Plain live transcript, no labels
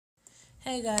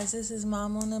Hey guys, this is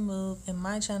Mom on the Move, and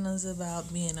my channel is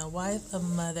about being a wife, a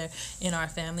mother, in our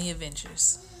family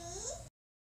adventures.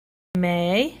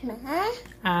 May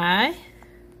I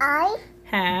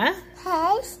have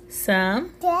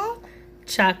some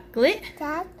chocolate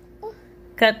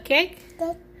cupcake,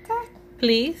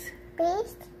 please?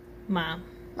 Mom.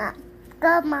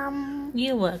 Go, Mom.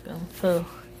 You're welcome, Pooh.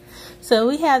 So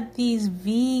we have these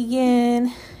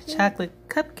vegan chocolate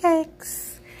cupcakes.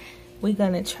 We're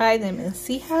gonna try them and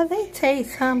see how they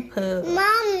taste, huh, Pooh? Mom,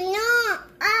 no.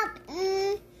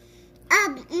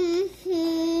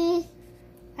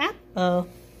 Apple.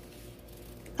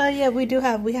 Oh yeah, we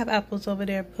have apples over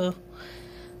there, Pooh.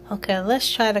 Okay, let's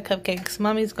try the cupcakes.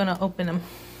 Mommy's gonna open them.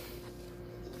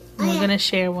 And we're gonna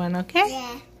share one, okay?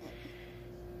 Yeah.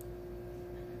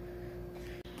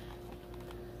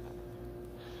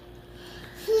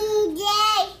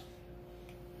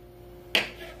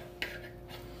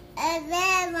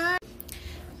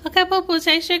 Okay, Poo,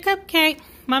 taste your cupcake.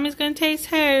 Mommy's gonna taste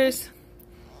hers.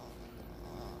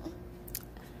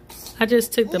 I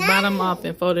just took the bottom off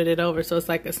and folded it over so it's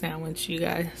like a sandwich, you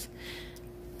guys.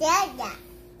 Yeah,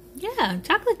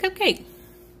 chocolate cupcake.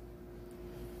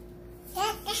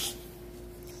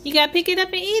 You gotta pick it up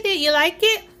and eat it. You like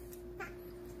it?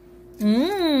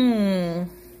 Mmm.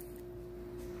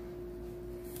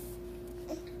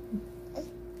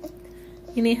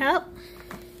 You need help?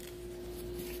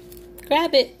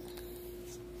 Grab it.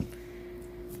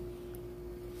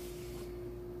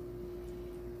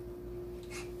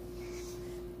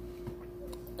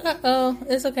 Uh-oh.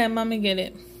 It's okay. Mommy get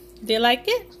it. Do you like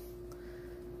it?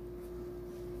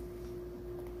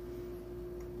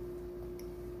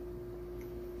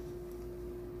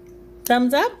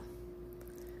 Thumbs up?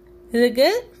 Is it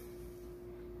good?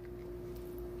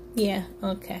 Yeah.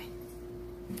 Okay.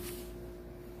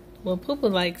 Well,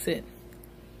 Poopa likes it.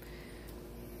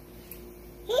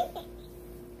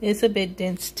 It's a bit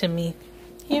dense to me.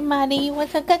 Here, Maddie, you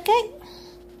want some cupcake?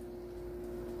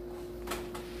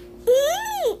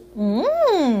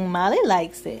 Molly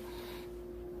likes it.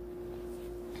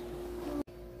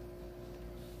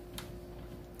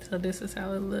 So this is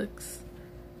how it looks.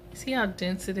 See how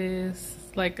dense it is?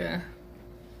 It's like a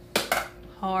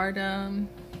hard, I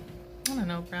don't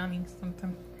know, brownie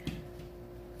something.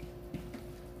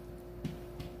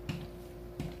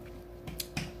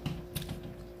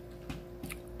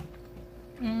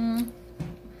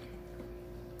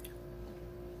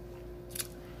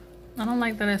 I don't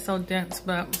like that it's so dense,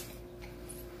 but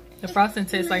the frosting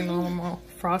tastes like normal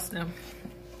frosting.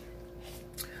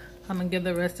 I'm gonna give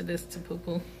the rest of this to Poo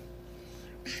Poo.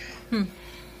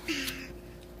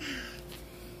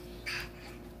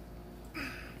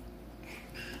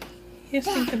 Here's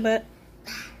Stinky Butt.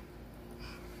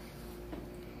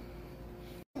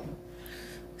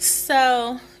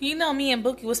 So, you know me and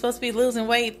Bookie was supposed to be losing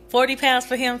weight. 40 pounds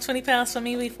for him, 20 pounds for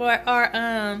me before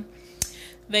our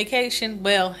vacation.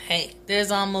 Well, hey,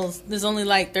 there's only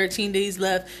like 13 days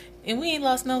left and we ain't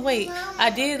lost no weight. I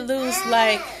did lose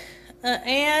like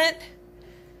and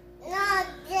Not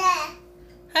that.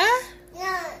 huh?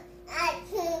 No, I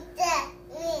think that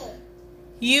me.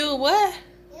 You what?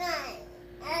 Not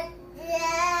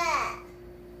that.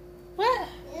 What?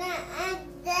 Not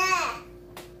that.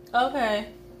 Okay.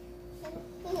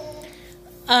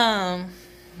 And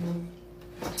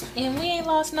we ain't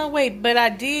lost no weight, but I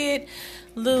did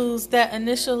lose that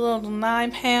initial little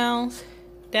 9 pounds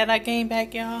that I gained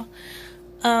back, y'all.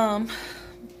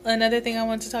 Another thing I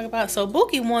wanted to talk about. So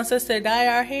Bookie wants us to dye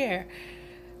our hair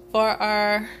for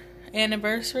our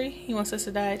anniversary. He wants us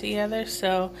to dye it together,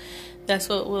 so that's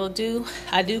what we'll do.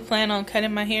 I do plan on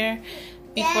cutting my hair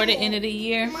before the end of the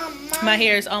year. My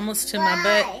hair is almost to my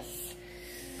butt.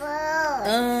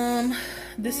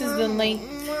 This is the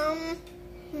length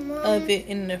of it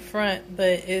in the front,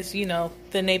 but it's, you know,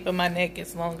 the nape of my neck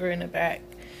is longer in the back.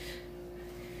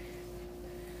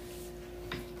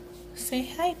 Say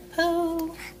hi,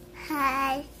 Pooh.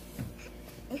 Hi.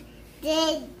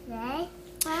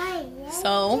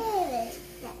 So,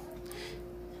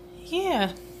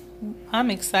 yeah, I'm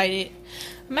excited.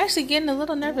 I'm actually getting a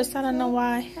little nervous. I don't know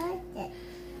why.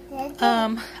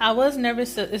 I was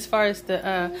nervous as far as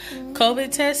the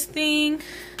COVID test thing,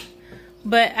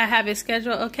 but I have it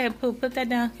scheduled. Okay, Pooh, put that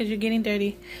down because you're getting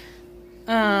dirty.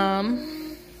 But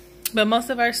most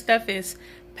of our stuff is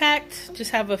packed.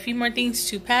 Just have a few more things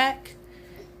to pack,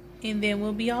 and then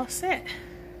we'll be all set.